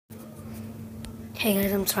Hey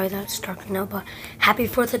guys, I'm sorry that it's dark right now, but happy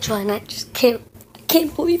 4th of July, and I just can't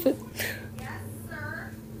believe it.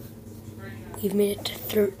 We've made it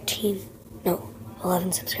to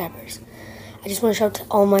 11 subscribers. I just want to shout out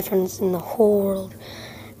to all my friends in the whole world.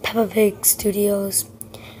 Peppa Pig Studios.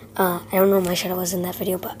 I don't know my shout out was in that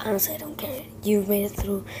video, but honestly I don't care. You've made it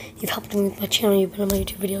through. You've helped me with my channel. You've been on my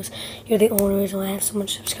YouTube videos. You're the only reason why I have so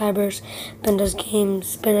much subscribers. Ben does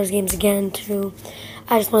games again too.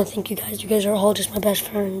 I just want to thank you guys. You guys are all just my best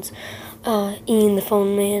friends. Ian the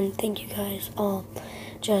phone man. Thank you guys all.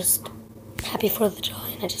 Just happy 4th of July,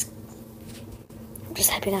 and I'm just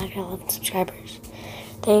happy that I got 11 subscribers.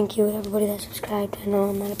 Thank you everybody that subscribed. I know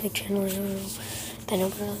I'm not a big channel. I know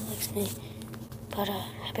nobody really likes me. But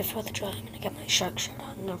happy 4th of July. I'm gonna get my shark shirt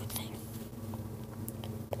on and everything.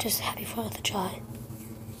 But just happy 4th of July.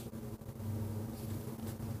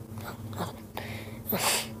 No,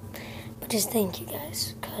 nothing. But just thank you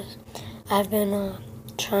guys, because I've been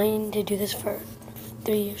trying to do this for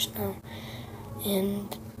 3 years now.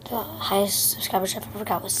 And the highest subscribers I've ever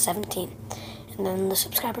got was 17. And then the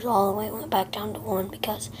subscribers all the way went back down to 1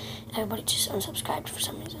 because everybody just unsubscribed for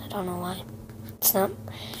some reason. I don't know why.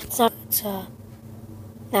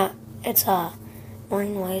 It's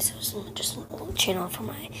morning way, so it's just an old channel for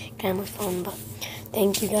my camera phone. But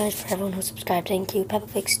thank you guys for everyone who subscribed. Thank you, Peppa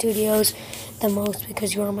Pig Studios, the most,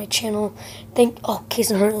 because you're on my channel.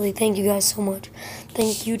 Kason Hurley, thank you guys so much.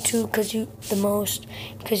 Thank you too, because you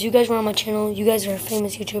guys were on my channel. You guys are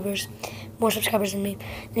famous YouTubers, more subscribers than me,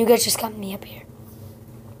 and you guys just got me up here.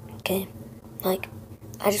 Okay, I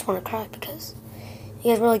just want to cry because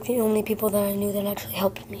you guys were the only people that I knew that actually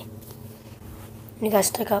helped me. And you guys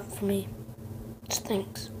stuck up for me. Just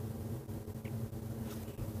thanks.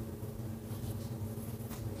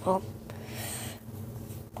 Well,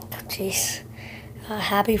 jeez.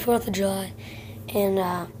 Happy 4th of July. And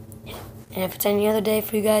if it's any other day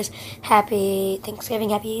for you guys, happy Thanksgiving,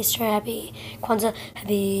 happy Easter, happy Kwanzaa,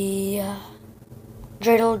 happy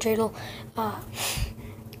dreidel,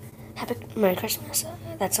 happy Merry Christmas.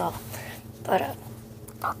 That's all. But,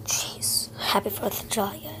 oh jeez. Happy 4th of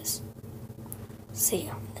July, guys. See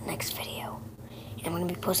you in the next video. And I'm going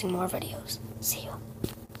to be posting more videos. See you.